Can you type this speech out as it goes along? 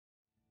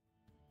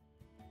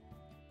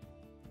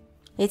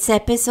It's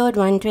episode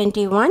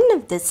 121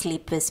 of the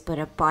Sleep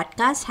Whisperer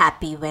podcast.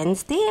 Happy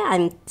Wednesday.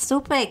 I'm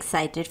super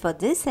excited for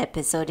this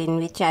episode in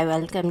which I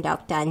welcome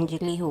Dr.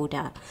 Anjali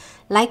Hooda.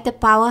 Like the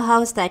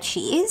powerhouse that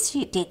she is,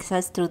 she takes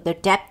us through the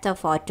depth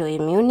of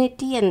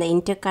autoimmunity and the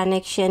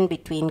interconnection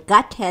between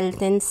gut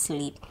health and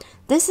sleep.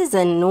 This is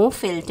a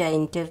no-filter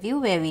interview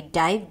where we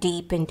dive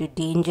deep into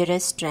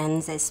dangerous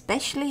trends,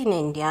 especially in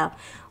India,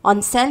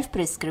 on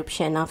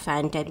self-prescription of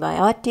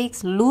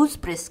antibiotics, loose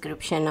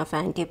prescription of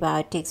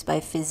antibiotics by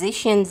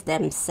physicians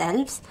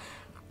themselves,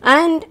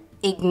 and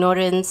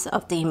ignorance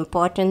of the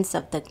importance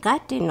of the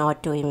gut in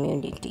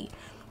autoimmunity.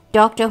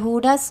 Dr.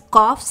 Hooda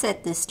scoffs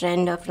at this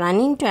trend of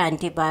running to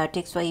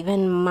antibiotics for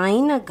even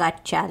minor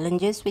gut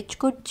challenges, which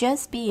could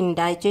just be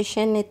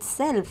indigestion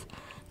itself.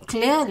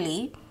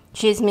 Clearly,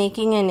 she's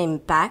making an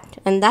impact,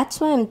 and that's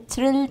why I'm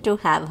thrilled to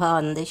have her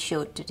on the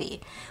show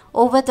today.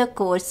 Over the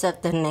course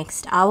of the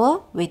next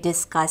hour, we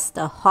discuss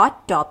the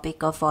hot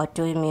topic of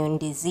autoimmune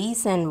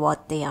disease and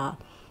what they are.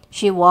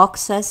 She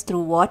walks us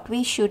through what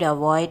we should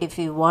avoid if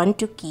we want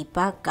to keep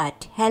our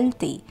gut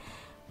healthy.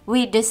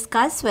 We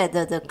discuss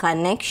whether the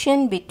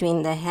connection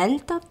between the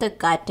health of the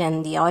gut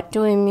and the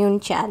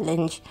autoimmune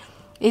challenge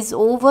is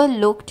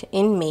overlooked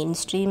in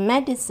mainstream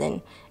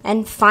medicine.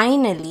 And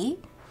finally,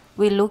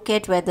 we look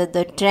at whether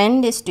the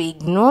trend is to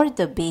ignore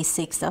the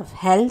basics of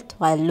health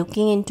while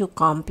looking into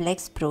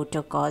complex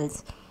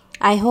protocols.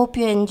 I hope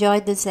you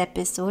enjoyed this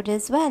episode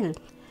as well.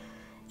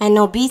 An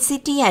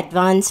obesity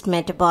advanced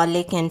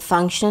metabolic and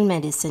functional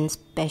medicine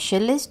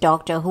specialist,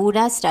 Dr.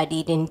 Hooda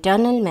studied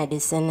internal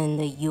medicine in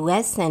the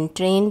US and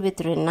trained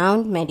with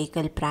renowned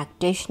medical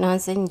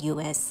practitioners in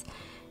US.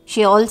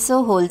 She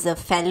also holds a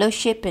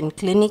fellowship in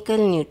clinical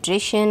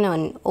nutrition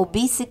on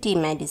obesity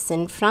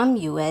medicine from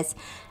US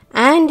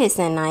and is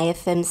an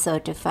IFM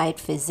certified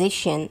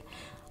physician.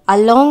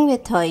 Along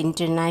with her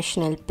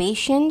international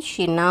patients,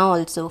 she now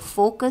also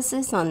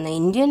focuses on the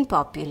Indian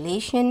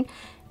population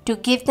to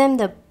give them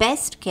the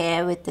best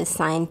care with a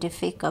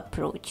scientific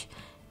approach.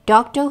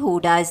 Dr.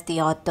 Hooda is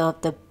the author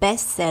of the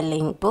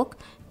best-selling book,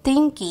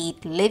 Think,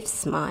 Eat, Live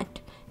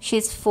Smart.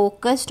 She's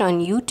focused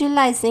on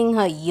utilizing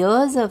her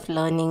years of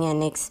learning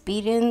and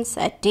experience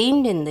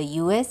attained in the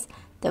US,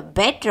 the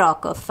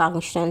bedrock of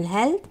functional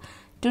health,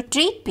 to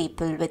treat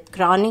people with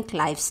chronic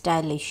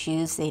lifestyle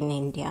issues in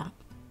India.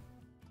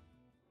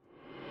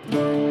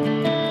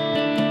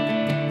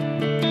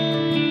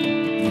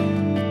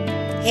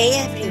 Hey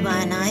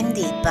everyone, I'm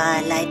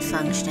Deepa, Light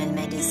Functional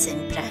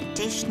Medicine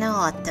Practitioner,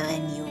 author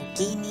and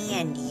yogini,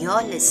 and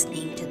you're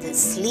listening to the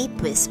Sleep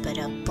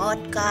Whisperer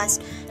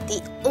podcast,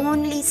 the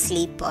only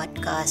sleep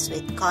podcast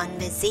with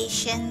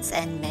conversations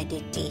and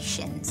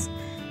meditations.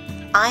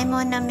 I'm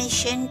on a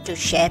mission to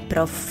share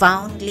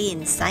profoundly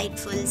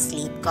insightful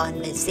sleep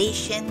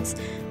conversations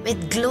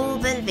with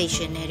global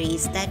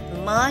visionaries that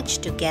merge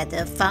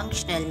together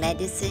functional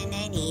medicine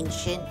and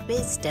ancient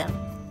wisdom.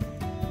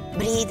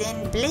 Breathe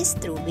in bliss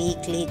through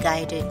weekly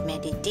guided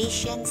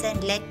meditations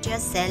and let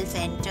yourself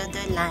enter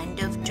the land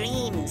of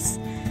dreams.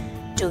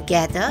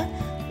 Together,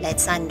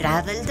 let's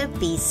unravel the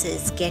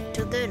pieces, get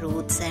to the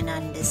roots, and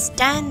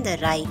understand the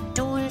right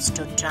tools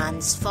to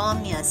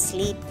transform your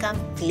sleep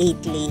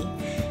completely.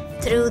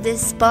 Through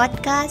this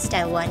podcast,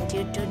 I want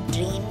you to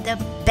dream the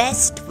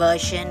best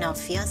version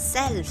of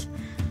yourself.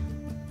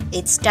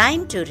 It's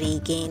time to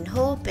regain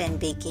hope and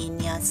begin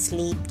your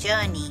sleep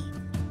journey.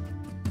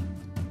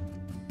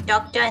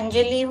 Dr.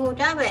 Anjali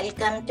Hooda,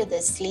 welcome to the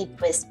Sleep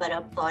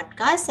Whisperer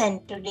podcast,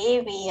 and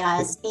today we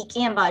are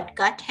speaking about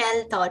gut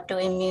health,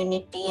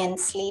 autoimmunity and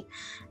sleep,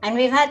 and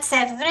we've had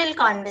several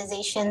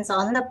conversations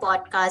on the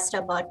podcast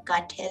about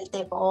gut health.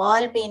 They've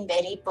all been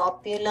very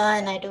popular,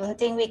 and I don't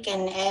think we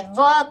can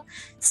ever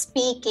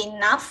speak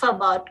enough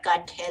about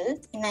gut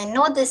health, and I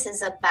know this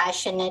is a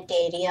passionate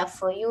area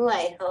for you.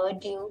 I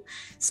heard you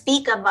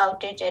speak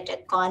about it at a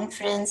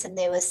conference, and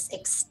there was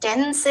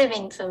extensive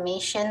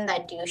information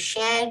that you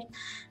shared.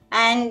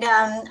 And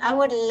I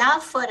would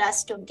love for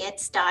us to get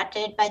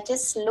started by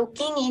just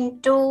looking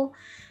into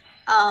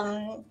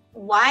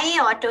why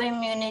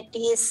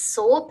autoimmunity is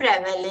so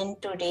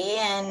prevalent today,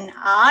 and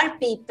are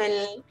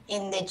people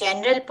in the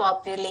general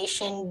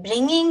population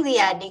bringing the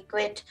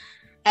adequate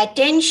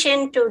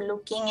attention to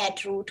looking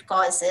at root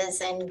causes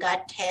and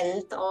gut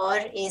health, or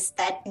is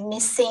that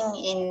missing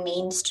in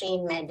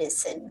mainstream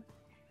medicine?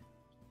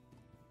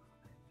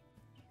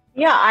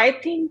 Yeah, I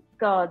think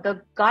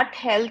the gut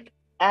health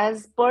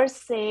as per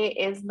se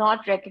is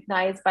not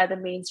recognized by the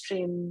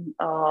mainstream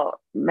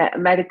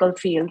medical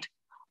field,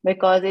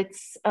 because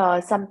it's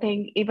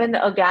something even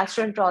a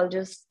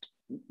gastroenterologist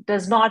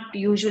does not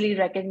usually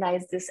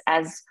recognize this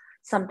as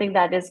something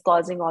that is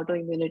causing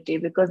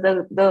autoimmunity, because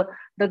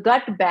the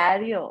gut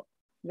barrier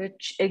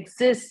which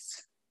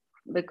exists,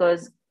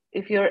 because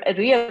if you're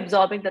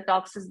reabsorbing the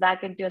toxins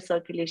back into your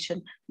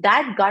circulation,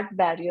 that gut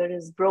barrier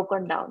is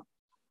broken down.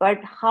 But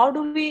how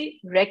do we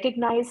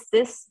recognize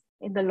this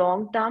in the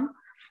long term?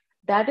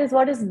 That is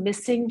what is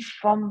missing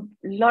from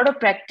a lot of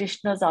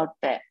practitioners out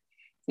there.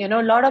 A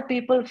lot of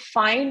people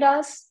find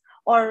us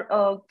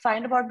or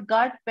find about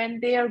gut when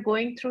they are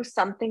going through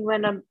something,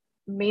 when a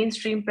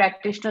mainstream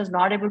practitioners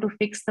not able to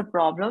fix the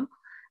problem,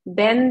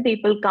 then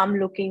people come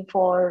looking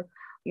for,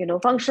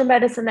 functional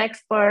medicine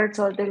experts,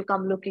 or they'll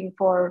come looking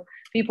for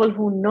people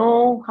who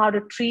know how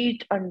to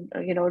treat and,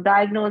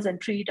 diagnose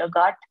and treat a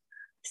gut.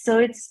 So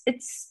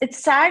it's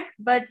sad,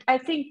 but I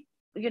think,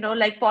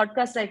 like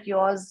podcasts like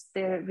yours,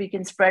 there we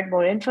can spread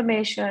more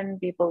information.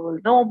 People will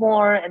know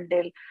more, and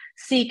they'll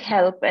seek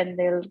help, and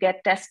they'll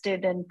get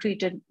tested and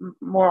treated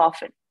more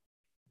often.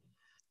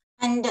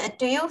 And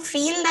do you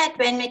feel that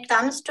when it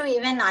comes to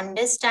even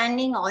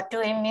understanding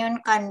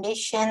autoimmune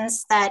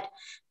conditions, that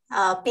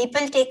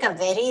people take a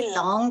very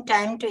long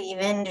time to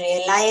even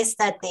realize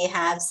that they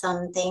have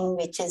something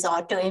which is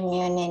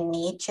autoimmune in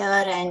nature?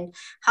 And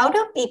how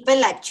do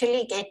people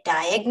actually get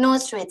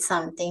diagnosed with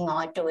something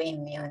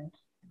autoimmune?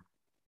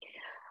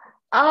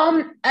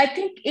 I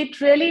think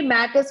it really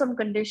matters from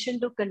condition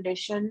to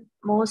condition.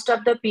 Most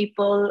of the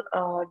people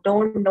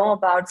don't know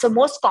about. So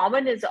most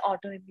common is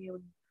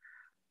autoimmune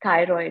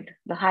thyroid,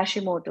 the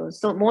Hashimoto's.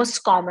 So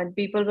most common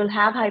people will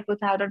have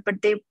hypothyroid, but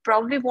they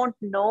probably won't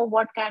know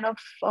what kind of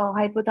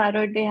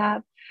hypothyroid they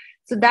have.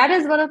 So that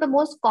is one of the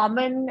most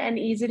common and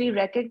easily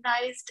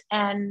recognized.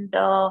 And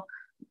the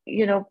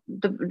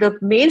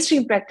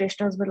mainstream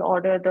practitioners will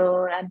order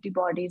the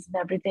antibodies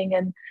and everything,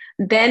 and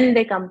then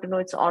they come to know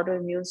it's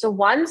autoimmune. So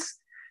once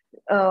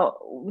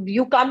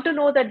you come to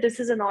know that this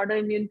is an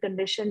autoimmune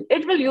condition,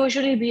 it will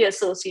usually be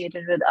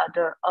associated with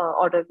other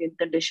autoimmune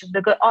conditions,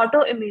 because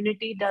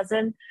autoimmunity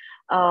doesn't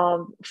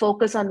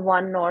focus on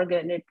one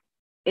organ.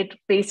 It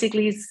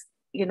basically is,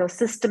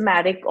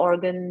 systematic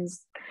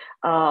organs.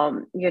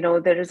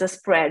 There is a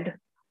spread,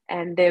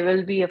 and they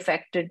will be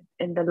affected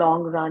in the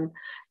long run.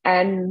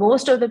 And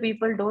most of the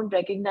people don't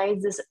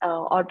recognize this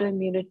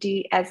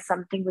autoimmunity as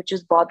something which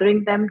is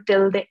bothering them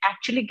till they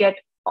actually get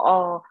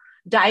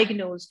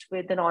diagnosed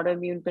with an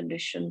autoimmune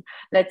condition.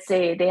 Let's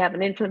say they have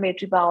an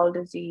inflammatory bowel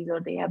disease, or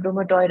they have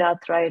rheumatoid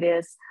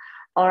arthritis,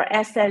 or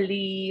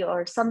SLE,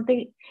 or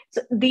something.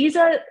 So these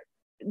are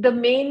the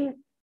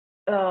main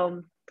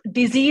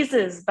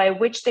diseases by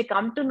which they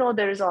come to know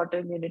there is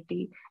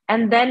autoimmunity.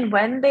 And then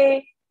when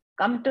they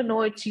come to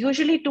know, it's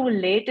usually too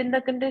late in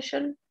the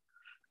condition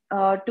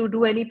to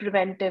do any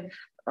preventive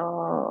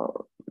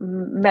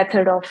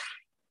method of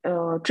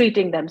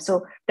treating them.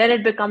 So then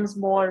it becomes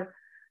more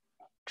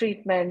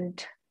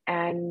treatment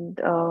and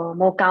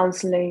more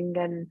counseling,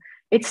 and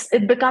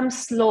it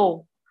becomes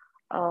slow.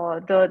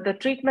 The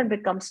treatment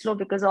becomes slow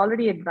because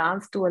already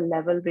advanced to a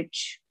level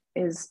which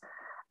is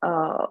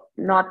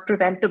not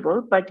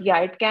preventable. But yeah,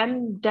 it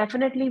can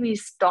definitely be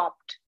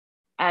stopped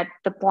at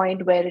the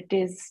point where it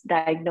is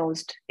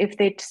diagnosed if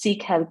they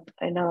seek help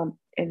in a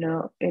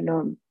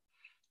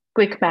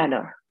quick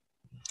manner.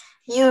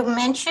 You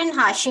mentioned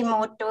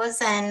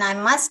Hashimoto's, and I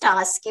must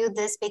ask you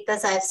this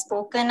because I've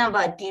spoken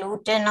about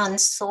gluten on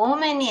so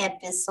many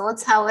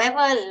episodes. However,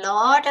 a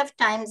lot of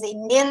times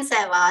Indians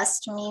have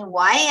asked me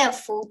why a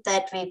food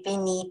that we've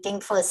been eating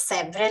for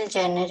several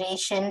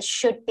generations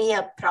should be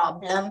a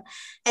problem,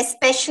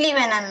 especially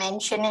when I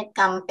mention it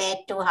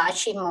compared to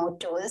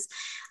Hashimoto's.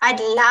 I'd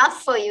love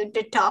for you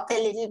to talk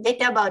a little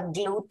bit about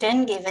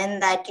gluten, given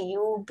that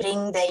you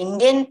bring the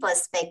Indian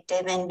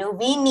perspective. And do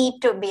we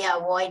need to be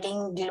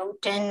avoiding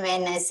gluten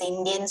when, as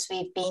Indians,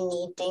 we've been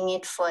eating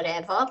it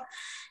forever?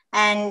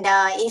 And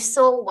if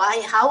so,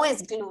 why? How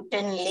is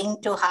gluten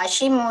linked to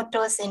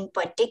Hashimoto's in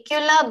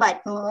particular,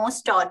 but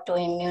most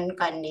autoimmune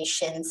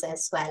conditions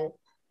as well?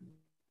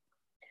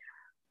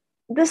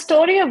 The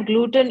story of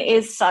gluten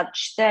is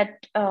such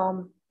that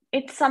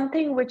it's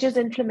something which is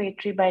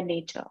inflammatory by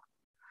nature.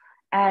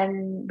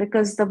 And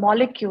because the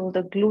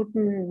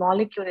gluten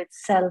molecule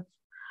itself,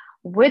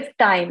 with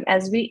time,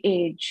 as we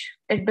age,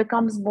 it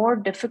becomes more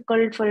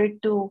difficult for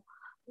it to,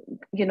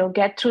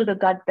 get through the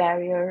gut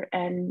barrier,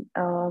 and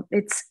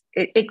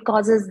it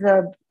causes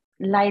the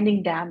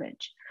lining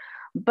damage.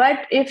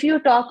 But if you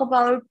talk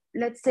about,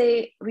 let's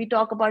say, we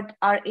talk about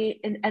our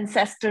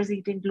ancestors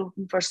eating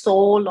gluten for so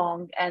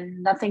long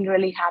and nothing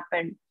really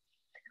happened.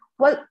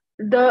 Well,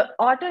 the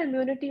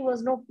autoimmunity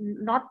was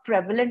not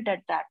prevalent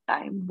at that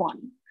time,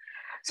 one.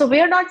 So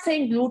we are not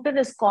saying gluten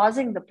is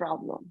causing the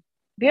problem.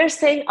 We are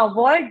saying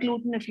avoid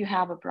gluten if you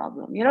have a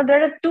problem.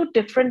 There are two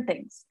different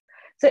things.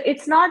 So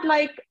it's not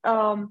like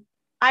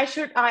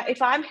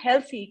if I'm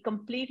healthy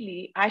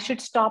completely, I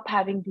should stop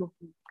having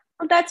gluten.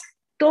 Well, that's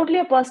totally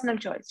a personal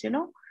choice,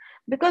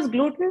 because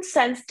gluten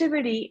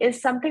sensitivity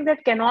is something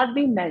that cannot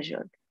be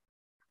measured.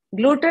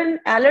 Gluten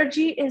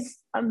allergy is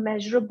a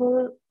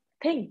measurable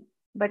thing,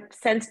 but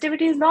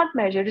sensitivity is not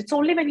measured. It's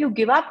only when you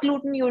give up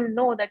gluten, you'll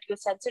know that you're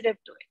sensitive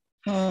to it.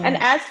 And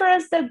as far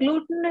as the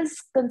gluten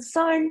is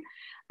concerned,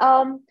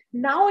 now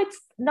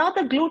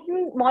the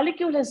gluten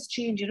molecule has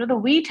changed. The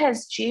wheat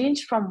has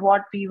changed from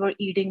what we were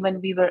eating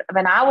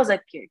when I was a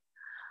kid.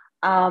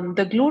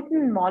 The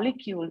gluten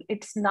molecule,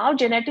 it's now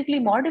genetically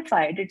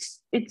modified.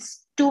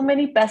 It's too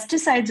many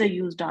pesticides are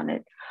used on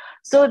it.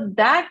 So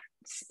that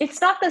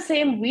it's not the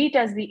same wheat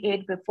as we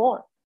ate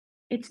before.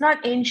 It's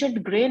not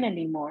ancient grain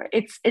anymore.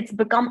 It's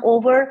become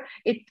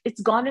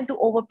it's gone into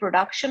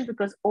overproduction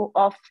because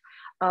of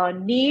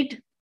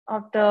need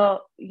of the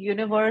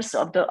universe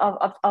of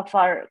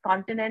our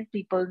continent.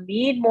 People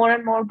need more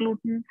and more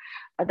gluten.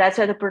 That's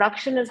why the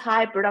production is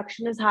high.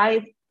 Production is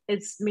high.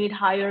 It's made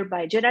higher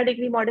by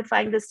genetically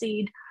modifying the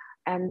seed,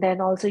 and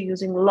then also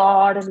using a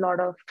lot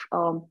of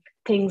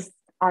things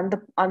on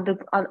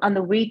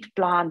the wheat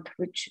plant,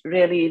 which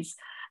really is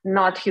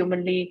not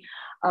humanly.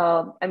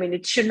 I mean,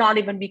 it should not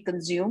even be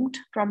consumed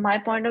from my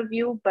point of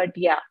view. But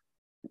yeah,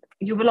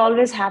 you will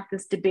always have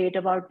this debate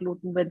about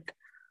gluten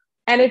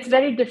and it's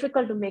very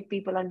difficult to make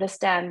people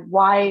understand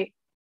why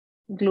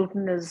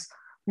gluten is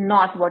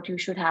not what you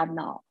should have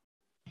now.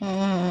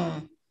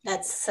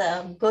 That's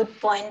a good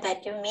point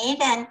that you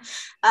made. And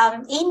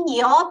in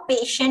your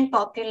patient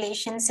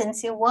population,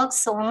 since you work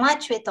so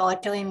much with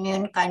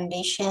autoimmune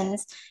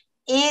conditions,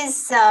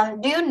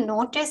 do you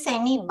notice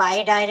any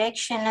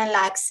bidirectional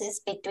axis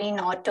between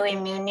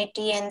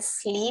autoimmunity and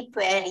sleep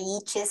where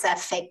each is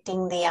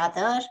affecting the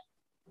other?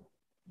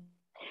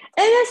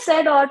 As I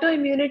said,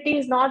 autoimmunity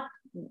is not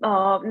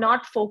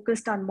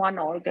focused on one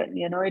organ.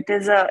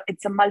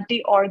 It's a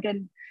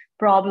multi-organ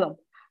problem,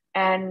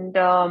 and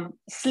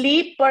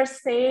sleep per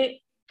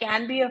se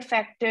can be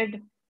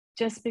affected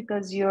just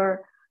because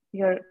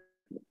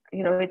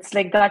it's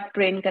like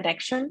gut-brain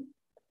connection.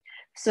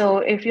 So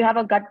if you have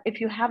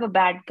a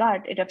bad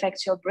gut, it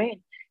affects your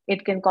brain.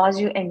 It can cause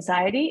you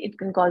anxiety, it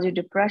can cause you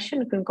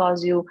depression, it can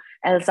cause you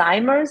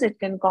Alzheimer's, it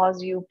can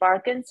cause you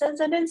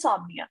Parkinson's and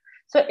insomnia.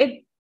 So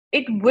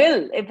it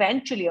will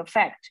eventually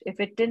affect. If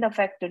it didn't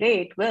affect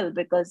today, it will,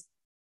 because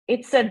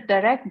it's a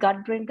direct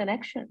gut-brain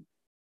connection.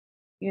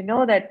 You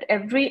know that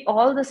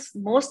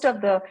most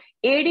of the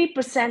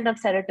 80% of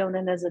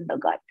serotonin is in the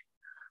gut.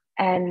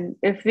 And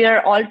if we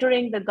are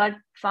altering the gut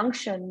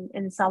function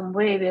in some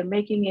way, we are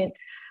making it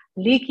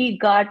leaky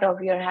gut, or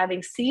we are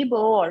having SIBO,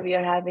 or we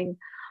are having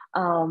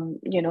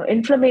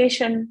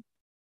inflammation,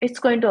 it's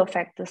going to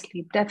affect the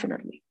sleep,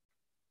 definitely.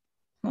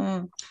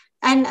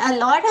 And a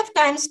lot of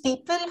times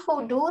people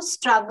who do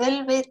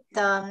struggle with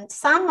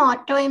some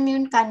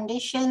autoimmune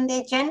condition,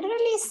 they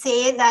generally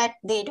say that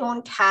they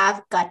don't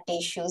have gut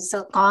issues.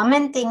 So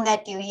common thing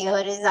that you hear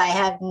is, I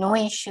have no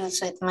issues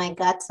with my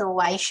gut, so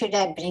why should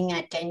I bring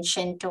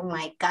attention to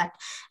my gut?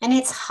 And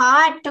it's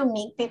hard to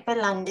make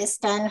people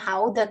understand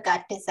how the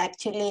gut is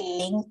actually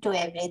linked to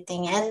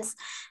everything else.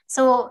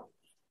 So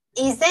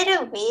is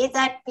there a way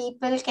that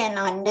people can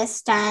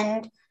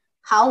understand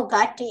how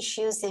gut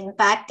issues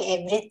impact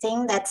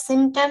everything? That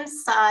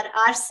symptoms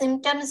are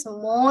symptoms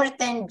more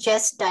than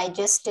just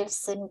digestive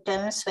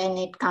symptoms when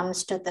it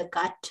comes to the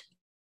gut?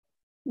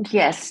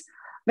 Yes,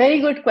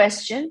 very good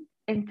question.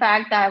 In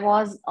fact, I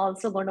was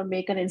also going to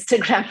make an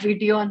Instagram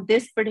video on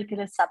this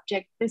particular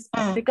subject,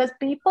 because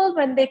people,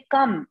 when they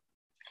come,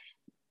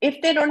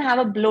 if they don't have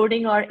a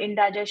bloating or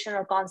indigestion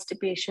or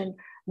constipation,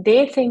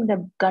 they think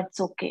the gut's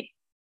okay.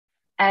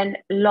 And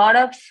a lot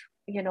of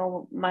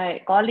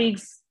my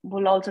colleagues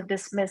will also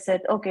dismiss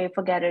it. Okay,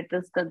 forget it.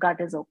 The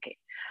gut is okay.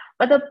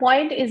 But the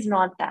point is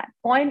not that.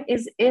 Point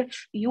is,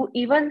 if you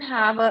even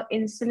have a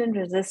insulin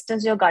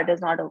resistance, your gut is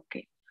not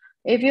okay.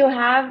 If you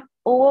have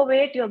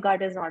overweight, your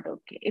gut is not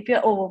okay. If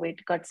you're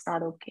overweight, gut's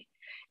not okay.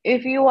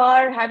 If you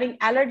are having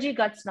allergy,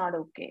 gut's not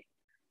okay.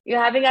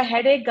 You're having a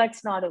headache,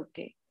 gut's not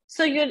okay.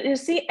 So you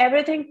see,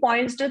 everything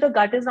points to the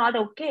gut is not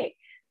okay.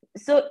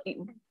 So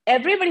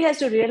everybody has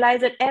to realize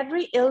that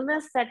every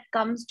illness that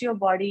comes to your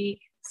body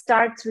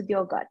starts with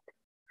your gut,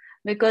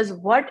 because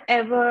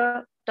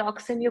whatever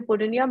toxin you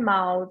put in your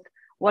mouth,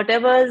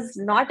 whatever is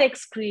not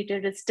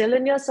excreted, is still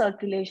in your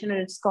circulation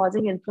and it's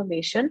causing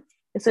inflammation.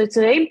 So it's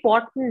very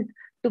important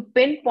to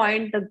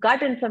pinpoint the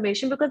gut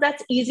inflammation, because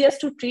that's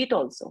easiest to treat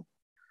also.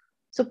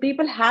 So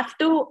people have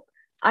to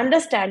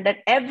understand that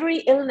every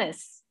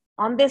illness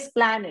on this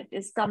planet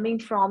is coming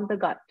from the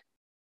gut.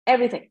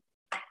 Everything.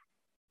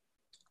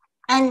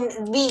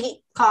 And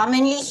we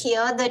commonly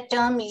hear the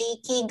term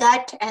leaky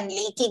gut, and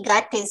leaky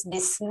gut is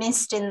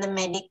dismissed in the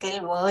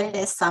medical world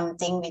as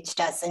something which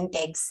doesn't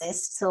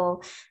exist.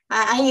 So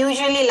I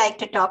usually like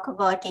to talk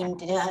about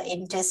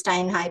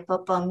intestine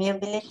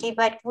hyperpermeability,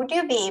 but would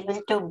you be able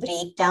to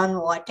break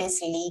down what is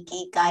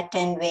leaky gut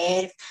and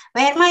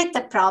where might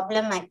the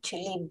problem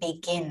actually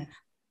begin?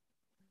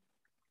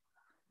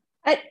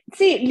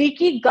 See,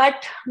 leaky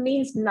gut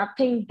means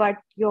nothing but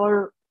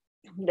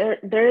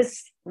there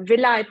is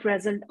villi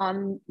present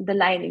on the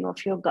lining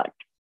of your gut,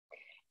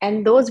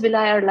 and those villi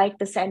are like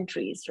the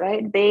sentries,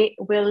 right? They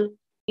will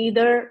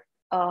either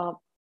they'll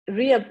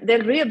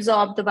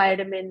reabsorb the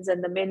vitamins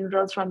and the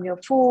minerals from your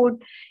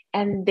food,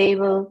 and they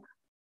will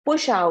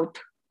push out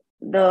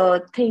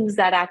the things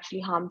that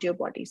actually harm to your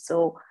body.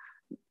 So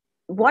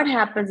what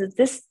happens is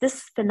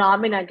this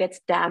phenomena gets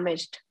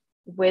damaged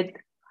with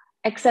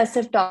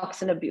excessive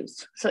toxin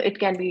abuse. So it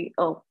can be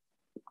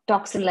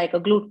toxin like a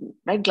gluten,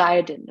 like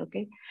gliadin.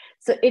 Okay,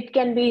 so it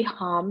can be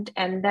harmed,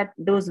 and that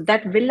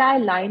villi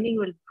lining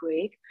will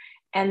break,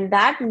 and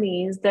that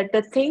means that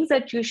the things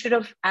that you should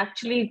have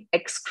actually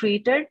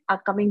excreted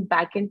are coming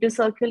back into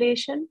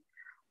circulation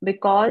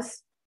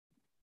because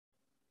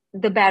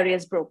the barrier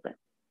is broken.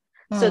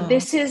 So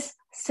this is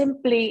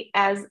simply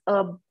as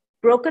a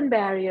broken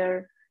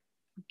barrier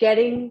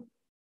getting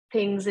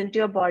things into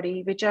your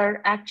body which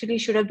are actually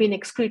should have been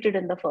excreted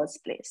in the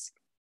first place.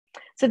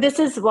 So this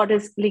is what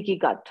is leaky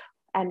gut.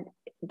 And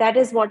that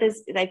is what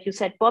is, like you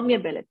said,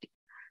 permeability.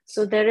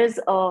 So there's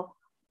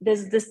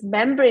this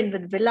membrane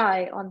with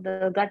villi on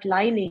the gut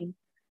lining.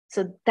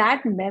 So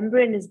that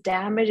membrane is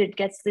damaged. It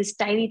gets these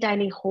tiny,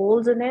 tiny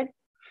holes in it.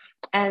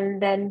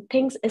 And then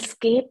things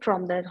escape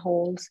from that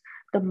holes.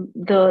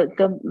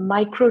 The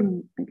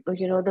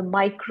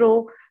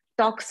micro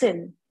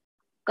toxin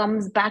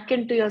comes back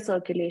into your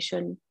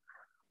circulation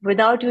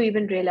without you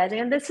even realizing.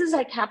 And this is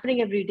like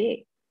happening every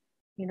day.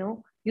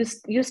 You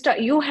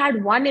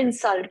had one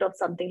insult of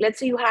something. Let's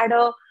say you had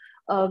a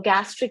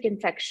gastric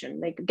infection,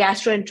 like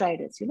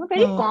gastroenteritis,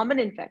 very common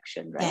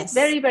infection, right? Yes.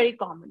 Very, very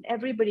common.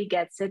 Everybody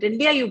gets it.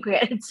 India, you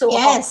get it so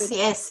yes, often.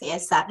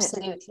 Yes,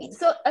 absolutely.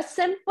 So a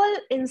simple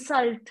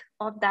insult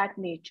of that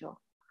nature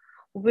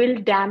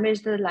will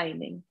damage the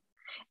lining.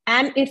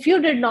 And if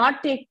you did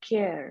not take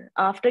care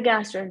after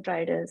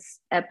gastroenteritis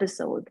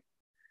episode,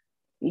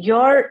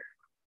 your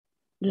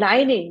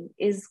lining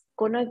is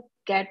going to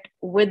get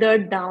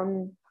withered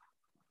down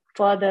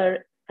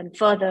further and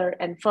further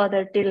and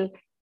further till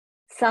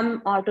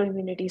some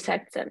autoimmunity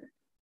sets in.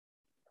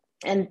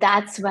 And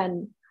that's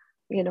when,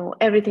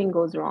 everything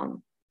goes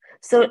wrong.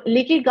 So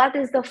leaky gut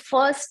is the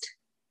first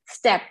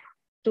step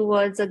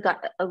towards a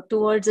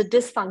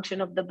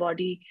dysfunction of the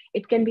body.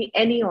 It can be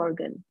any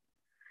organ.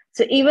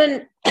 So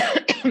even,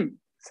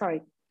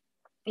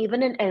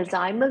 even in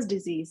Alzheimer's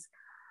disease,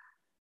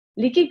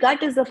 leaky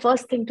gut is the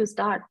first thing to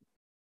start.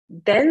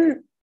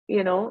 Then,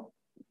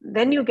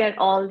 then you get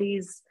all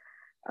these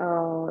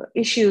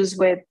issues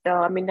with,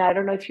 I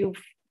don't know if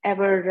you've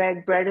ever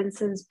read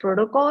Bredeson's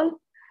protocol.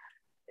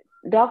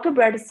 Dr.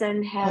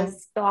 Bredesen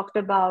has talked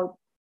about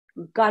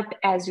gut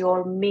as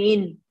your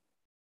main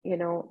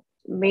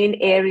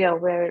area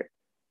where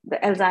the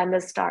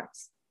Alzheimer's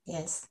starts.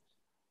 Yes.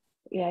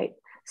 Right.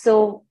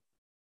 So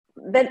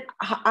then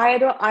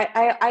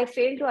I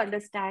fail to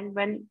understand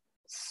when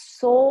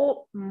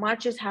so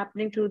much is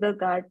happening through the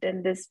gut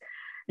and this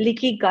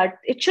leaky gut,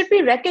 it should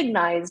be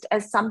recognized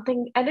as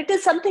something, and it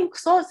is something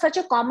such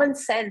a common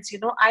sense.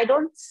 I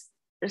don't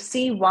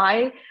see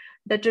why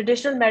the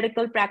traditional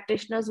medical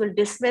practitioners will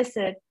dismiss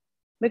it,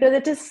 because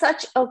it is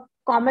such a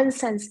common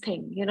sense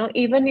thing.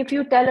 Even if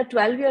you tell a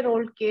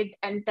 12-year-old kid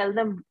and tell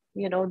them,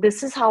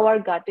 this is how our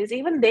gut is,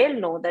 even they'll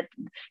know that,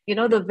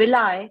 the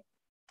villi,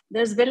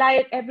 there's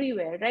villi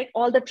everywhere, right?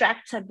 All the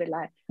tracts have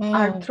villi.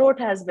 Our throat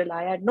has villi,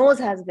 our nose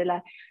has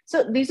villi.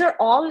 So these are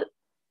all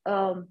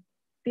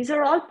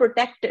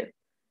protective,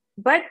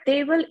 but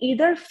they will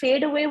either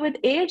fade away with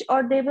age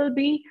or they will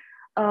be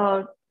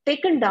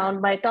taken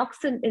down by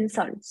toxin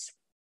insults.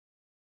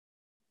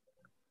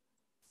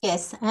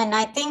 Yes, and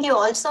I think you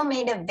also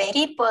made a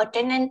very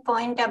pertinent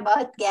point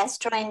about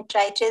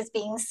gastroenteritis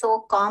being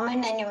so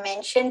common, and you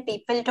mentioned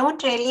people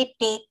don't really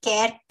take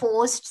care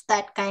post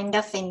that kind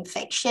of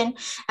infection.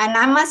 And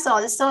I must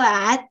also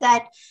add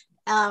that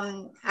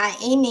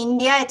in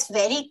India, it's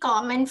very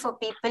common for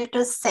people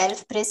to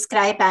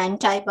self-prescribe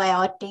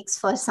antibiotics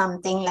for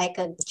something like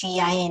a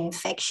GI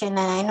infection. And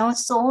I know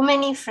so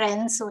many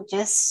friends who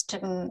just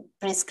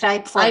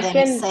prescribe for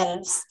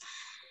themselves.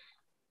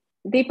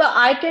 Deepa,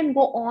 I can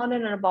go on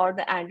and on about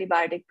the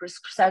antibiotic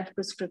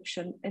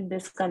self-prescription in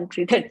this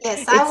country.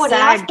 Yes, I would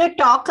love to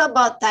talk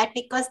about that,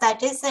 because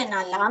that is an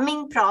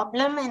alarming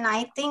problem. And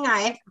I think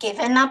I've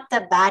given up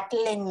the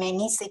battle in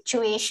many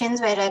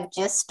situations where I've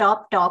just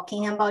stopped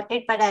talking about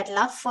it. But I'd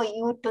love for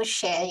you to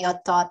share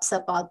your thoughts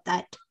about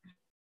that.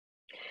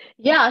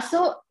 Yeah,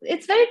 so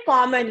it's very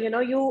common,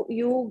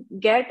 you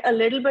get a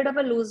little bit of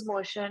a loose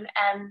motion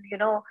and,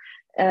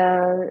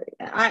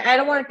 I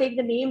don't want to take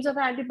the names of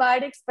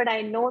antibiotics, but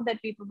I know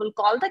that people will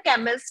call the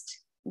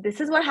chemist.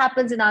 This is what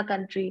happens in our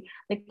country.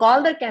 They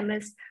call the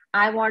chemist,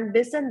 I want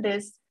this and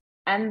this,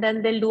 and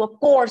then they'll do a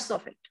course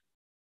of it.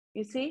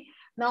 You see?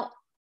 Now,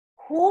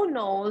 who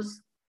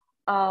knows?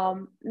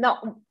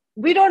 Now,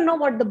 we don't know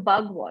what the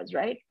bug was,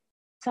 right?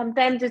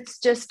 Sometimes it's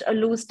just a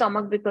loose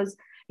stomach because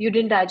you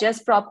didn't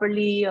digest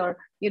properly, or,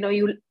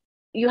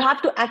 you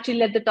have to actually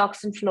let the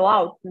toxin flow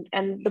out.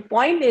 And the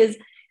point is,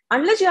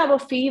 unless you have a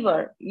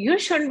fever, you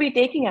shouldn't be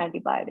taking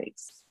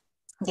antibiotics.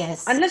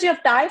 Yes. Unless you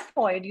have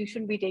typhoid, you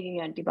shouldn't be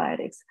taking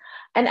antibiotics.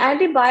 And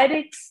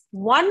antibiotics,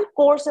 one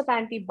course of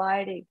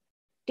antibiotic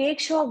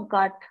takes your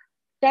gut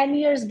 10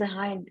 years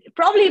behind,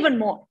 probably even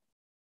more.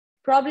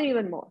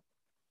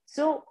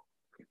 So,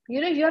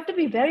 you have to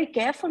be very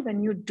careful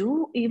when you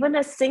do. Even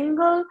a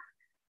single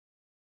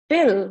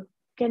pill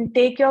can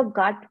take your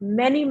gut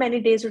many,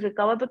 many days to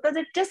recover, because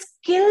it just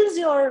kills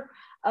your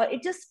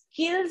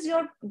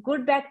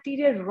good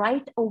bacteria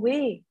right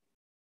away.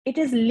 It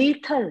is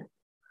lethal.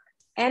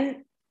 And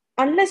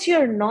unless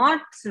you're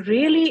not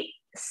really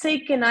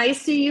sick in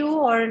ICU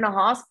or in a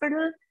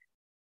hospital,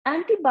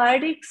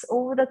 antibiotics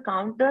over the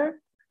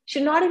counter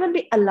should not even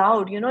be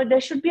allowed.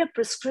 There should be a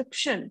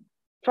prescription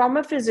from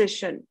a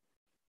physician,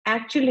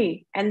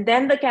 actually, and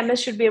then the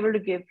chemist should be able to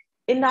give.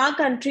 in our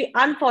country,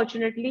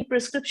 unfortunately,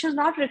 prescription is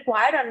not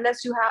required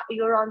unless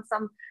you're on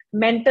some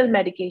mental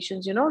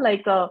medications,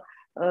 like a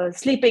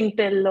sleeping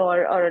pill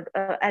or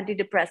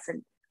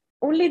antidepressant.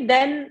 Only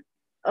then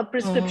a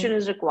prescription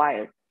is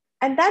required.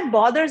 And that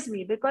bothers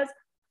me because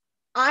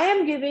I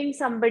am giving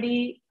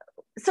somebody,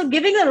 so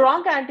giving a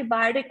wrong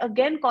antibiotic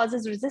again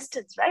causes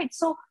resistance, right?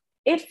 So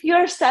if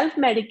you're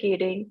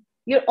self-medicating,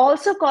 you're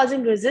also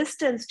causing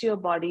resistance to your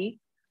body,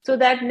 so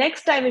that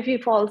next time if you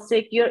fall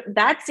sick,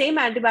 that same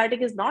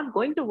antibiotic is not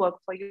going to work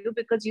for you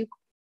because you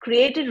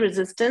created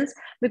resistance,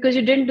 because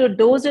you didn't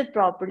dose it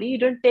properly, you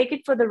didn't take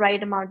it for the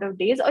right amount of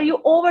days, or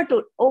you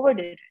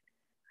overdid it.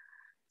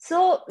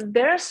 So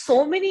there are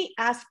so many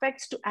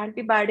aspects to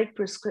antibiotic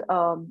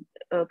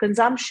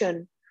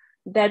consumption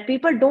that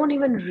people don't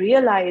even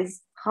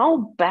realize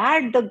how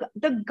bad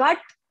the gut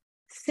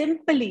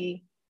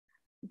simply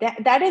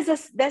that is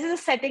a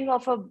setting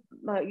of a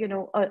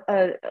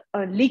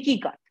leaky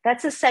gut.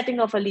 That's a setting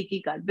of a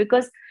leaky gut,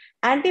 because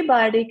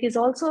antibiotic is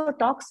also a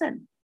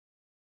toxin.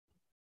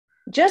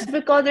 Just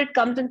because it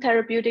comes in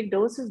therapeutic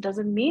doses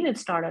doesn't mean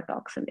it's not a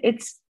toxin.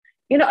 It's,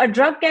 a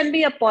drug can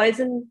be a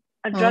poison,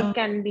 a drug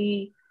can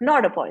be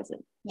not a poison.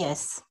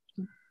 Yes.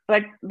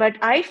 But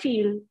I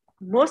feel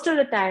most of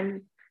the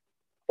time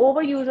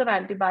overuse of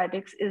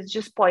antibiotics is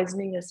just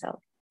poisoning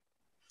yourself.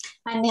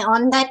 And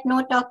on that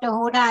note, Dr.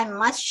 Hooda, I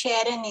must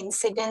share an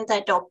incident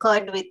that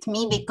occurred with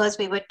me, because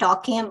we were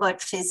talking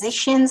about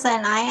physicians,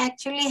 and I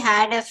actually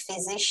had a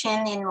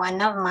physician in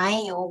one of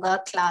my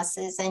yoga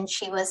classes, and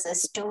she was a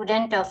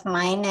student of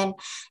mine. And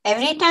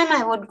every time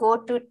I would go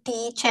to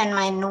teach and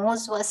my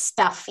nose was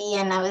stuffy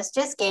and I was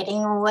just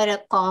getting over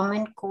a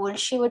common cold,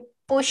 she would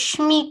push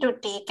me to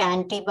take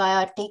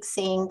antibiotics,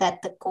 saying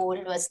that the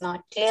cold was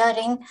not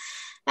clearing.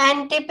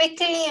 And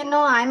typically,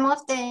 I'm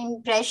of the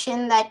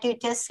impression that you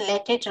just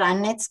let it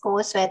run its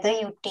course, whether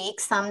you take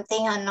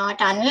something or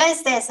not.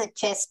 Unless there's a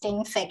chest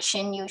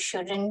infection, you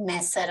shouldn't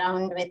mess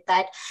around with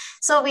that.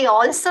 So we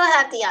also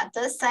have the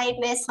other side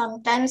where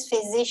sometimes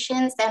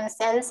physicians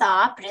themselves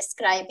are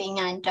prescribing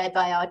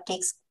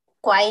antibiotics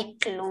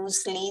quite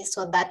loosely.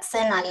 So that's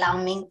an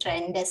alarming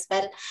trend as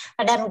well.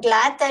 But I'm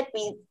glad that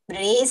we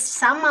raised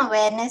some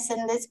awareness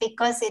in this,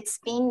 because it's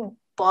been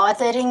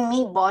bothering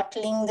me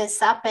bottling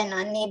this up and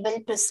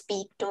unable to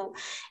speak to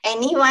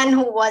anyone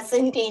who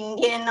wasn't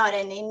Indian or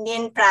an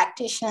Indian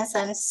practitioner. So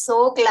I'm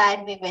so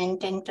glad we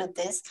went into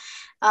this.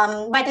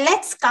 But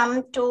let's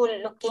come to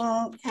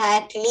looking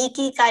at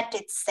leaky gut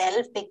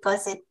itself,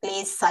 because it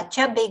plays such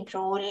a big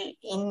role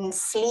in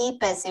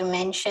sleep, as you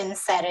mentioned,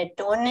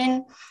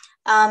 serotonin.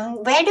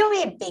 Where do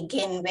we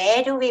begin?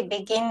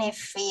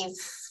 If we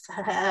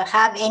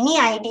have any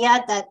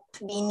idea that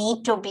we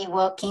need to be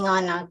working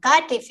on our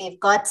gut? If we've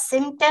got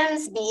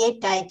symptoms, be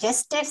it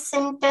digestive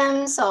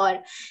symptoms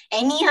or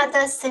any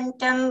other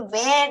symptom,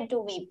 where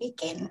do we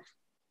begin?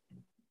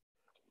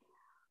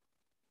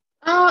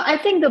 I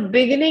think the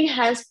beginning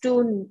has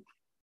to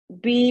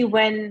be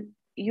when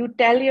you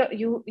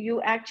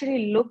you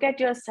actually look at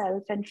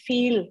yourself and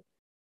feel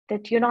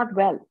that you're not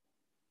well.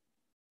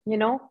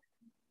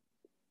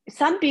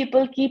 Some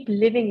people keep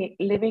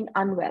living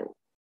unwell.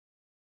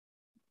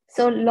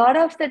 So a lot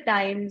of the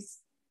times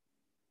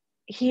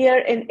here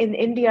in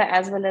India,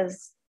 as well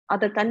as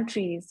other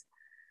countries,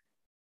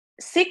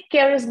 sick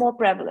care is more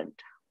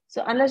prevalent.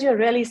 So unless you're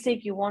really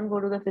sick, you won't go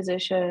to the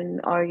physician,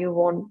 or you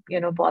won't,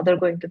 bother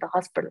going to the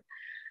hospital.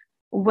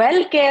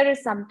 Well care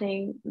is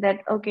something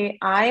that, okay,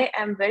 I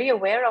am very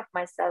aware of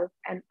myself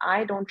and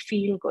I don't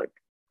feel good.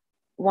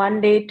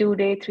 1 day, 2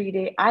 day, 3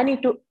 day, I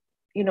need to,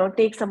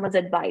 take someone's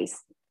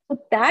advice. So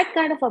that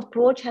kind of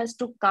approach has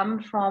to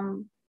come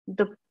from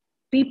the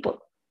people.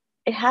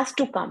 It has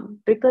to come,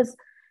 because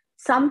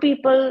some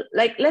people,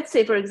 like, let's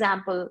say, for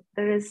example,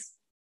 there is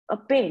a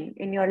pain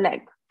in your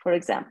leg, for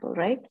example,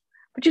 right?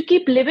 But you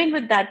keep living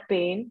with that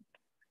pain.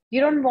 You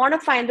don't want to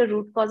find the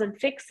root cause and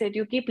fix it.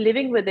 You keep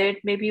living with it.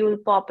 Maybe you will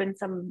pop in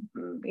some,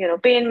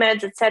 pain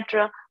meds,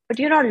 etc. But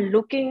you're not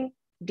looking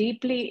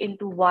deeply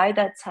into why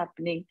that's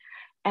happening.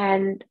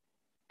 And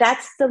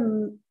that's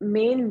the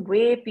main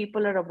way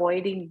people are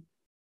avoiding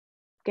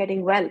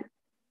getting well.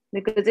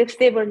 Because if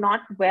they were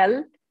not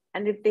well,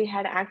 and if they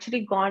had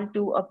actually gone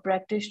to a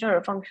practitioner,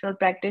 a functional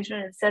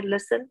practitioner, and said,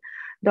 listen,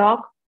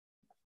 doc,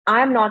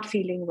 I'm not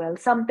feeling well,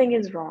 something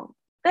is wrong,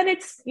 then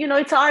it's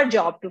our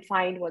job to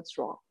find what's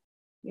wrong.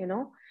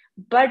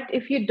 But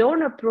if you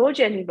don't approach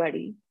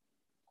anybody,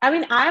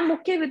 I'm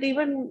okay with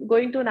even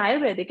going to an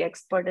Ayurvedic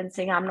expert and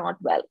saying I'm not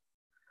well,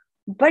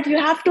 but you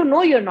have to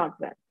know you're not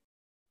well.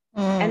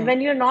 And when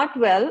you're not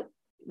well,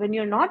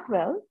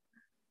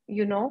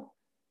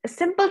 a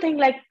simple thing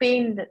like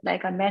pain,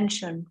 like I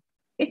mentioned,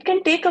 it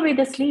can take away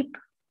the sleep.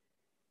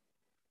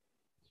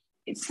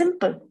 It's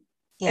simple.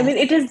 Yes.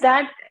 It is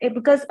that,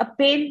 because a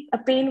pain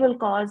will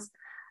cause,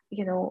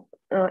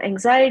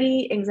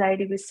 anxiety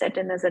will set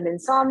in as an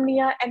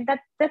insomnia, and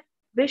that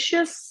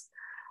vicious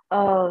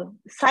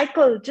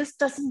cycle just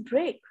doesn't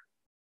break.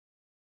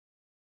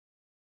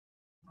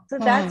 So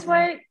that's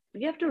why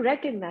you have to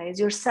recognize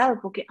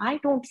yourself. Okay, I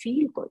don't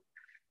feel good,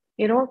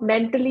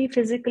 mentally,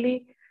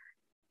 physically.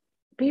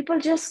 People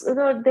just,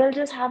 they'll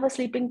just have a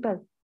sleeping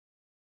pill.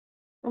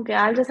 Okay,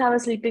 I'll just have a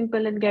sleeping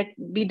pill and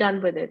be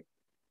done with it.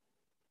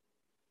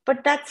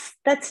 But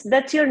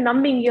that's you're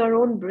numbing your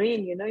own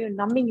brain, you're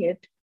numbing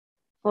it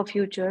for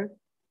future.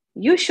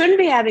 You shouldn't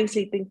be having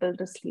sleeping pill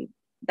to sleep.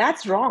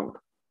 That's wrong.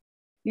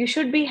 You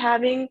should be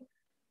having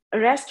a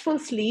restful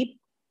sleep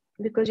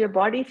because your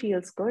body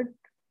feels good,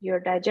 your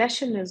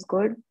digestion is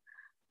good,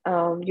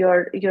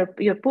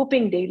 you're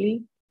pooping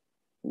daily,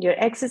 you're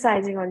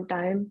exercising on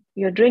time,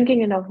 you're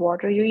drinking enough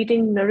water, you're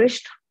eating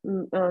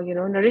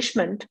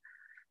nourishment,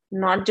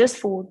 not just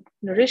food,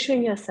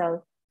 nourishing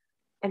yourself,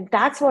 and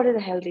that's what is a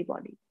healthy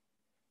body.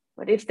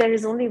 But if there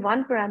is only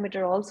one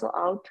parameter also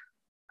out,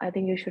 I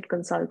think you should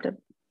consult a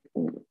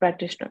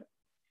practitioner.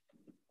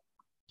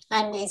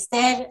 And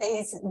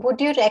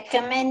would you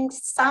recommend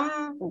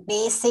some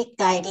basic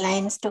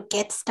guidelines to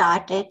get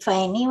started for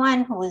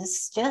anyone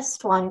who's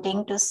just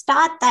wanting to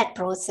start that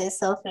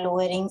process of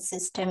lowering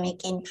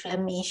systemic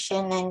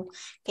inflammation and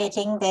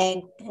giving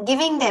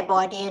their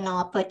body an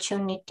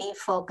opportunity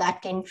for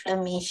gut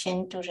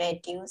inflammation to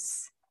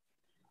reduce?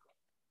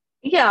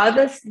 Yeah,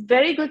 the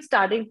very good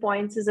starting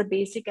points is a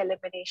basic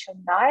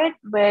elimination diet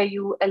where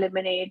you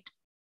eliminate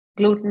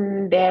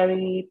gluten,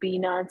 dairy,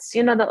 peanuts,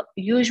 the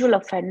usual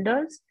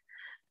offenders.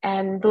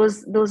 And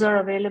those are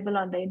available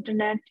on the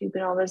internet. You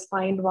can always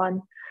find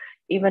one.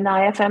 Even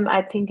IFM,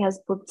 I think, has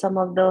put some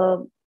of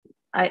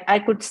I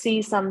could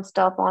see some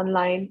stuff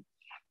online,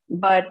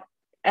 but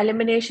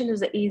elimination is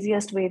the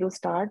easiest way to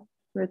start,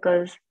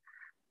 because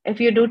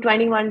if you do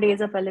 21 days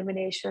of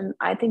elimination,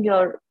 I think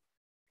you're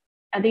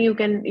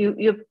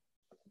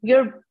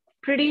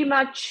pretty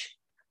much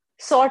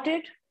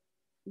sorted.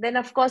 Then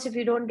of course, if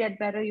you don't get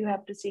better, you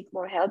have to seek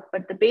more help,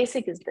 but the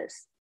basic is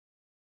this.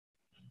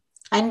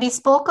 And we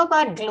spoke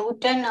about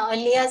gluten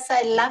earlier, so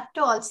I'd love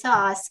to also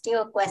ask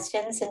you a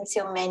question since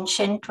you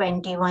mentioned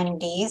 21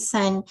 days.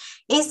 And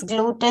is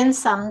gluten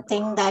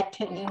something that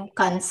you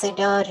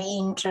consider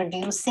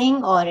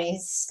reintroducing, or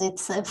is it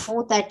a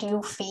food that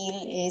you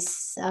feel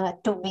is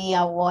to be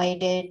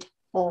avoided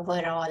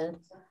overall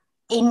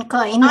in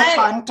the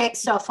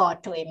context of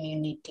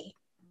autoimmunity?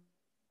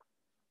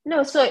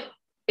 No, so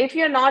if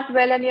you're not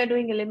well and you're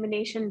doing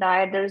elimination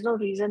diet, there is no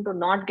reason to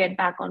not get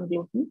back on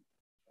gluten.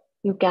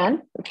 You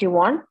can if you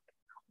want.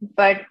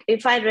 But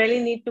if I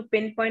really need to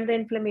pinpoint the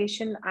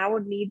inflammation, I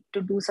would need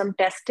to do some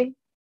testing.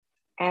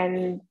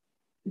 And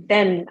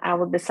then I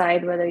would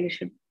decide whether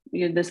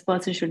this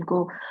person should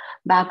go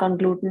back on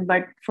gluten.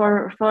 But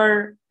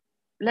for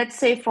let's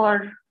say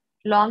for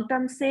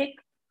long-term sake,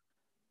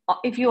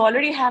 if you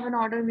already have an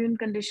autoimmune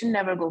condition,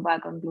 never go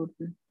back on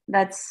gluten.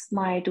 That's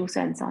my 2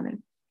 cents on it.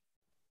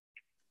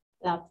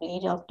 Lovely,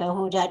 Dr.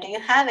 Hooda. Do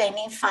you have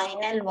any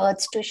final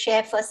words to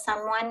share for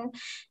someone,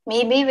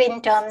 maybe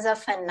in terms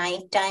of a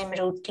nighttime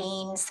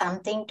routine,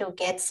 something to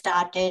get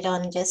started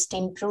on just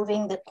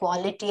improving the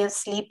quality of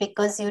sleep?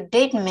 Because you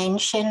did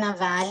mention a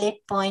valid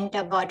point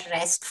about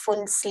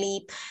restful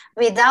sleep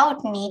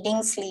without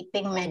needing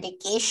sleeping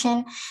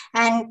medication.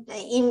 And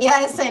India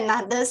is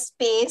another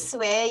space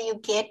where you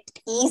get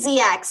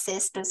easy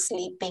access to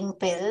sleeping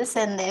pills,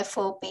 and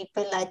therefore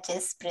people are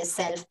just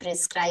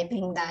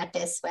self-prescribing that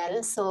as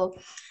well. So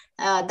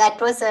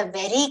that was a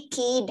very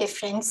key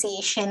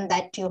differentiation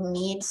that you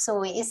made.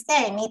 So is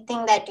there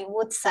anything that you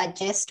would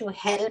suggest to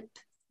help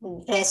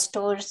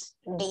restore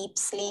deep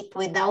sleep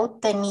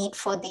without the need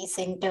for these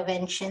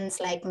interventions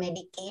like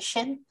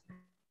medication?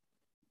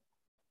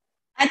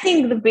 I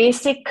think the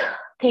basic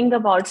thing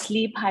about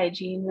sleep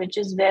hygiene, which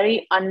is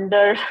very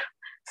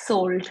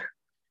undersold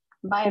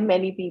by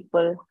many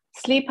people,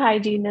 sleep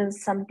hygiene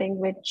is something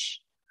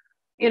which,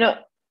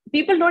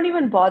 people don't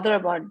even bother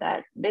about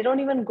that. They don't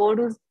even go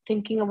to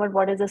thinking about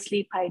what is a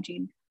sleep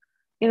hygiene.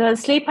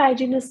 Sleep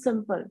hygiene is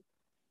simple.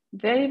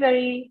 Very,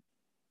 very,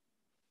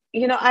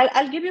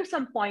 I'll give you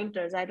some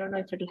pointers. I don't know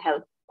if it'll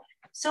help.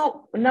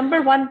 So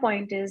number one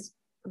point is,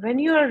 when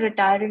you are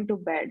retiring to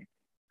bed,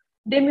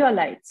 dim your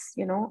lights,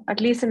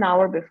 at least an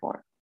hour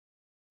before.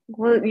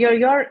 Well,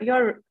 your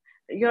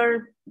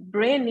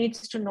brain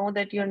needs to know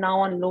that you're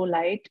now on low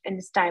light and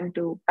it's time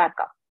to pack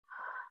up.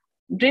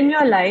 Dim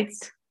your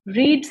lights,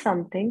 read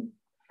something.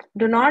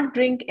 Do not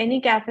drink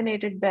any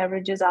caffeinated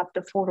beverages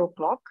after 4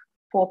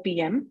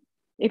 p.m.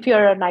 if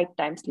you're a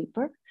nighttime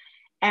sleeper.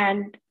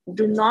 And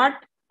do not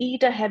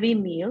eat a heavy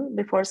meal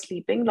before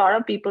sleeping. A lot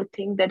of people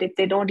think that if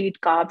they don't eat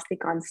carbs, they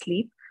can't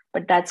sleep,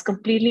 but that's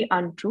completely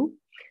untrue.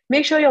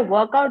 Make sure your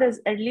workout is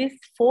at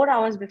least 4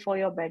 hours before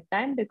your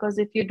bedtime, because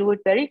if you do it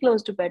very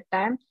close to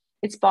bedtime,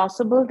 it's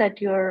possible that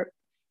you're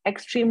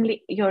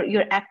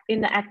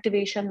in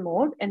activation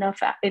mode, in a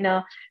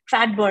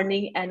fat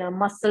burning and a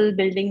muscle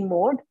building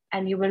mode,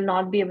 and you will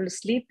not be able to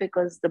sleep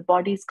because the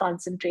body is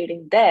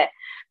concentrating there.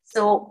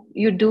 So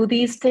you do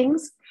these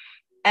things.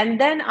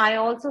 And then I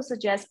also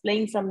suggest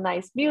playing some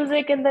nice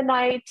music in the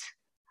night,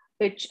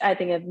 which I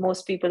think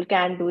most people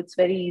can do. It's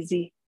very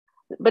easy.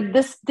 But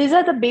these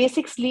are the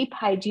basic sleep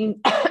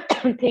hygiene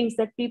things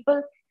that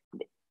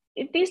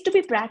it needs to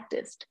be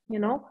practiced.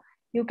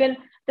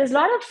 There's a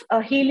lot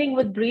of healing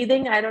with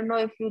breathing. I don't know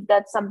if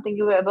that's something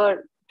you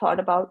ever thought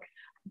about,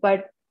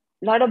 but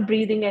a lot of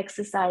breathing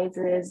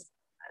exercises,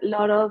 a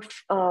lot of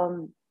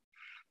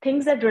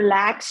things that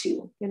relax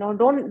you.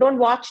 Don't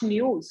watch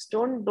news.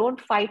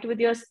 Don't fight with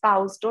your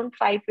spouse. Don't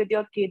fight with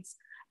your kids.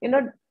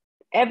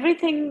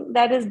 Everything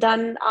that is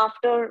done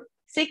after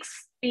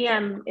 6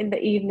 p.m. in the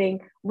evening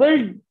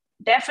will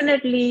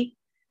definitely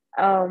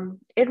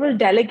it will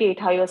delegate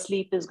how your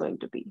sleep is going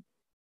to be.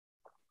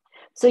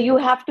 So you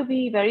have to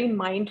be very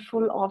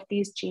mindful of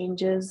these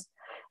changes.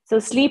 So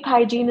sleep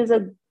hygiene is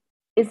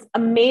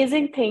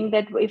amazing thing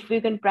that if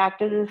you can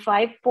practice is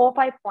 5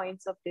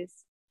 points of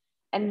this.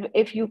 And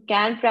if you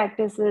can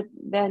practice it,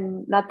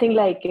 then nothing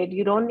like it.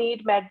 You don't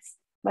need meds,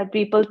 but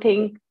people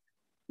think,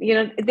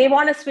 they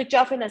want to switch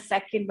off in a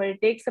second, but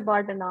it takes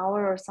about an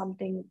hour or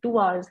something, 2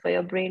 hours for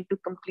your brain to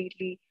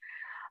completely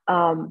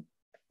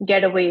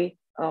get away,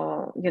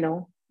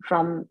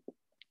 from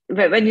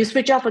when you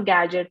switch off a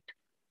gadget.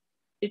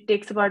 It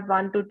takes about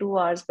 1 to 2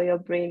 hours for your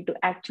brain to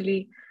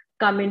actually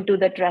come into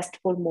that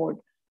restful mode.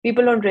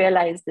 People don't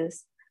realize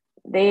this.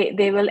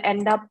 They will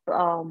end up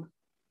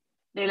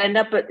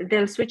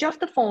they'll switch off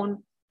the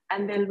phone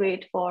and they'll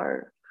wait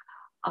for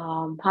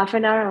half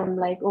an hour. I'm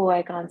like, oh,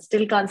 I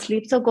still can't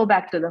sleep, so go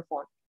back to the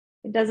phone.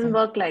 It doesn't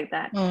work like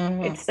that.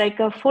 It's like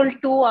a full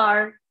 2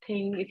 hour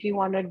thing. If you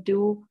want to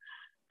do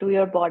to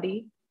your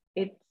body,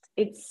 it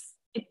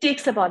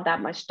takes about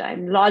that much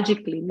time.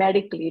 Logically,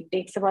 medically, it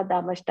takes about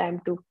that much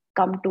time to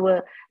come to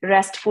a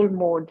restful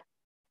mode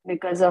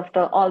because of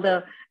all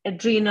the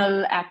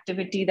adrenal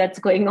activity that's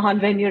going on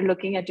when you're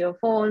looking at your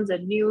phones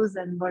and news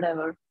and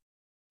whatever.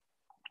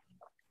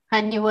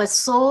 And you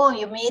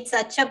made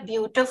such a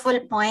beautiful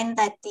point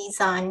that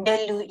these are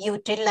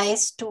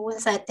underutilized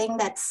tools. I think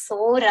that's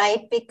so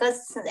right,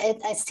 because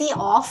I see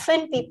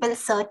often people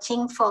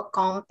searching for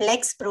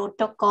complex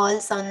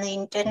protocols on the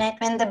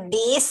internet when the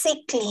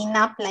basic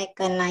cleanup, like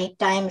a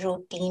nighttime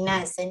routine,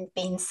 hasn't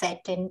been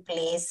set in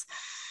place.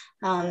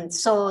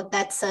 So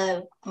that's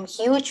a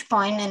huge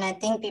point, and I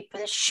think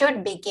people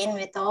should begin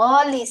with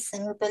all these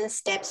simple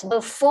steps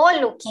before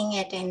looking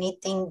at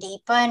anything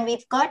deeper. And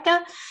we've got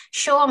a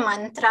show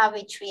mantra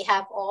which we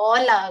have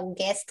all our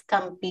guests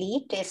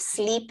complete. If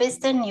sleep is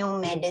the new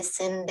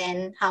medicine,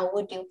 then how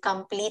would you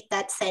complete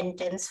that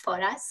sentence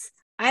for us?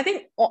 I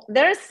think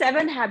there are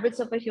 7 habits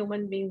of a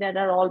human being that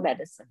are all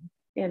medicine.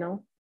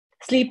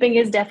 Sleeping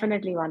is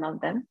definitely one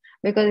of them,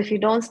 because if you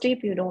don't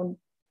sleep, you don't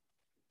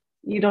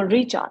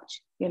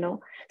recharge.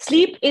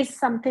 Sleep is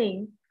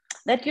something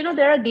that,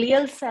 there are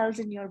glial cells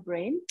in your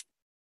brain,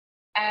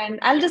 and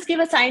I'll just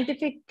give a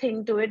scientific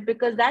thing to it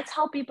because that's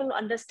how people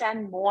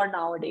understand more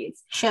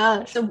nowadays.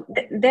 Sure. So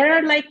there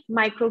are like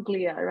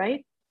microglia,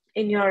 right,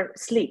 in your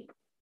sleep,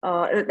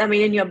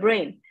 in your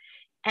brain,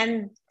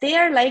 and they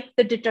are like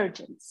the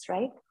detergents,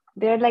 right?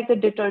 They're like the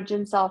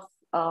detergents of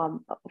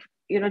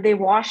they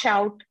wash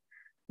out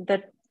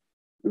the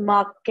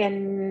muck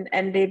and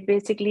they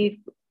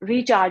basically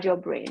recharge your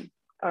brain.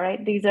 All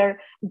right, these are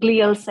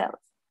glial cells.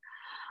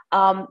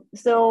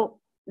 So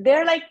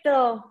they're like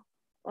the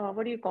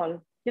what do you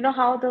call?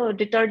 How the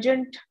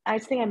detergent? I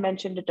think I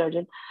mentioned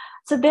detergent.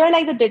 So they're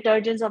like the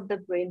detergents of the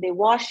brain. They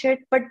wash it,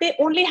 but they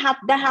only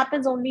that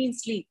happens only in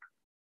sleep.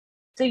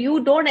 So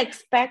you don't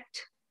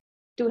expect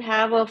to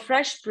have a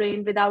fresh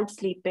brain without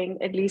sleeping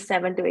at least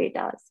 7 to 8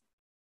 hours.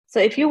 So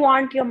if you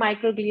want your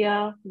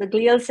microglia, the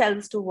glial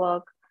cells to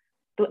work,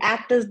 to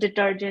act as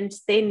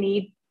detergents, they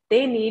need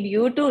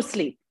you to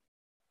sleep.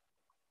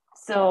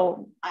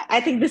 So I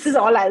think this is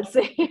all I'll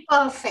say.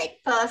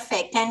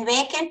 Perfect. And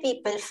where can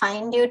people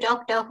find you,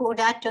 Dr.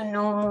 Hooda, to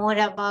know more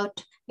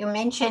about? You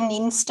mentioned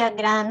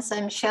Instagram, so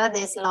I'm sure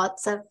there's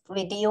lots of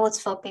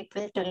videos for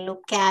people to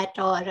look at,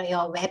 or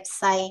your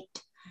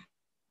website.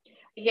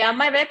 Yeah,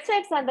 my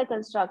website's under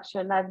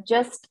construction. I've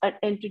just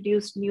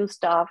introduced new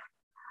stuff.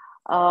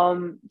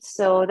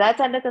 So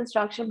that's under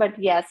construction. But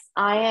yes,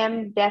 I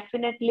am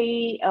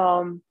definitely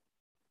on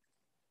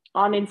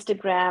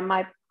Instagram.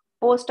 I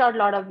post out a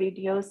lot of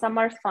videos. Some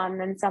are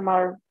fun and some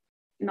are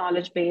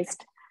knowledge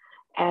based,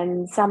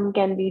 and some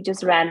can be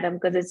just random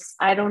because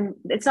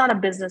it's not a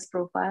business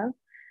profile.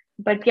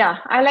 But yeah,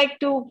 I like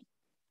to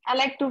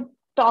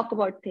talk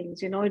about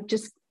things. It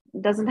just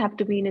doesn't have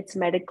to mean it's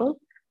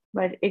medical,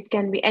 but it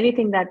can be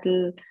anything that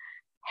will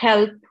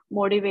help,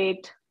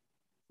 motivate,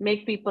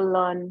 make people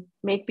learn,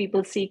 make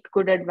people seek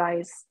good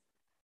advice.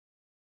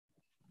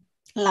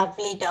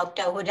 Lovely,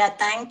 Dr. Hooda.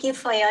 Thank you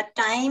for your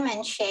time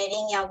and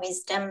sharing your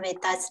wisdom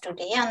with us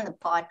today on the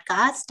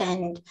podcast.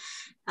 And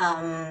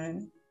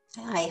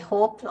I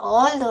hope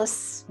all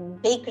those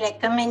big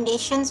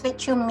recommendations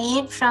which you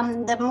made,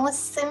 from the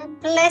most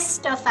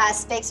simplest of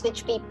aspects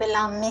which people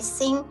are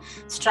missing,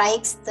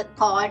 strikes the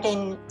chord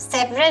in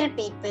several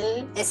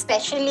people,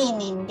 especially in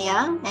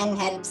India, and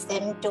helps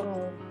them to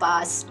move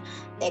past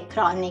their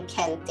chronic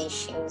health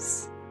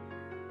issues.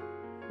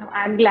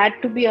 I'm glad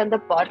to be on the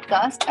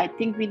podcast. I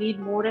think we need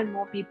more and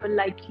more people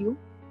like you,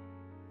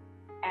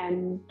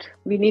 and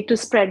we need to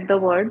spread the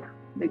word,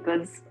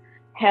 because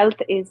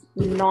health is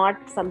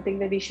not something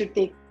that we should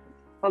take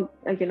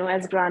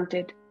as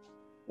granted.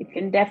 It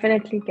can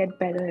definitely get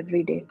better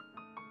every day.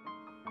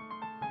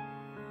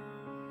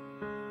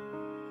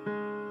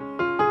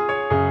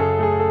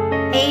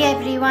 Hey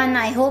everyone,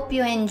 I hope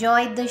you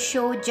enjoyed the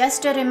show.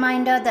 Just a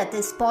reminder that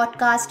this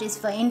podcast is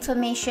for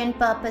information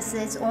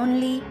purposes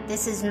only.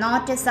 This is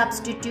not a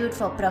substitute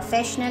for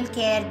professional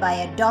care by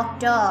a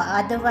doctor or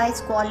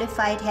otherwise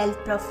qualified health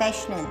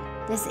professional.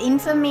 This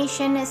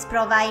information is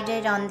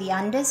provided on the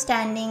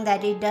understanding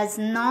that it does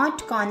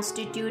not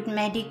constitute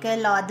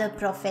medical or other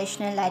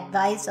professional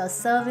advice or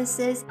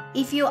services.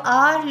 If you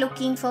are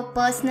looking for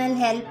personal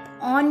help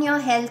on your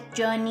health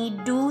journey,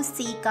 do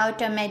seek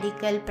out a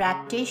medical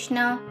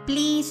practitioner.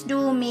 Please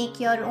do make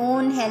your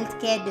own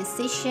healthcare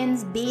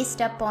decisions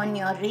based upon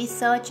your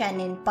research and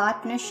in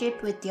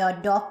partnership with your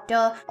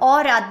doctor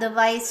or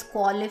otherwise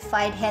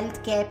qualified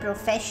healthcare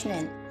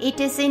professional. It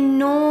is in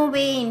no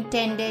way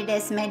intended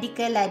as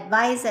medical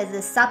advice, as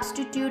a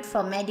substitute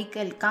for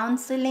medical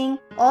counseling,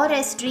 or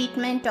as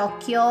treatment or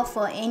cure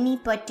for any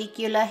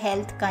particular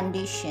health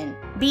condition.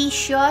 Be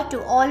sure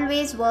to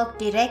always work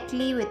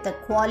directly with a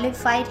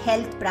qualified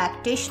health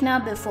practitioner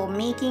before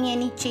making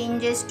any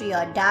changes to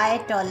your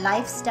diet or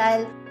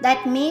lifestyle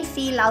that may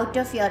feel out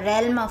of your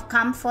realm of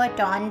comfort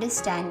or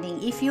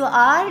understanding. If you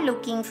are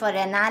looking for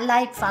an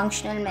allied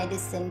functional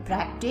medicine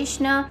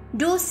practitioner,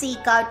 do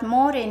seek out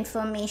more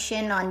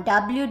information on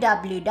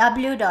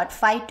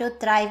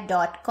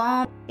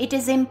www.phytothrive.com. It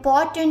is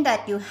important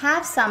that you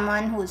have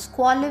someone who is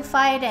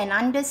qualified and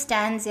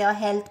understands your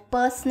health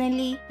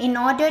personally in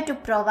order to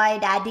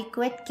provide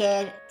adequate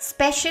care,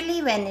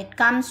 especially when it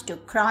comes to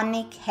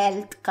chronic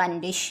health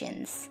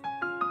conditions.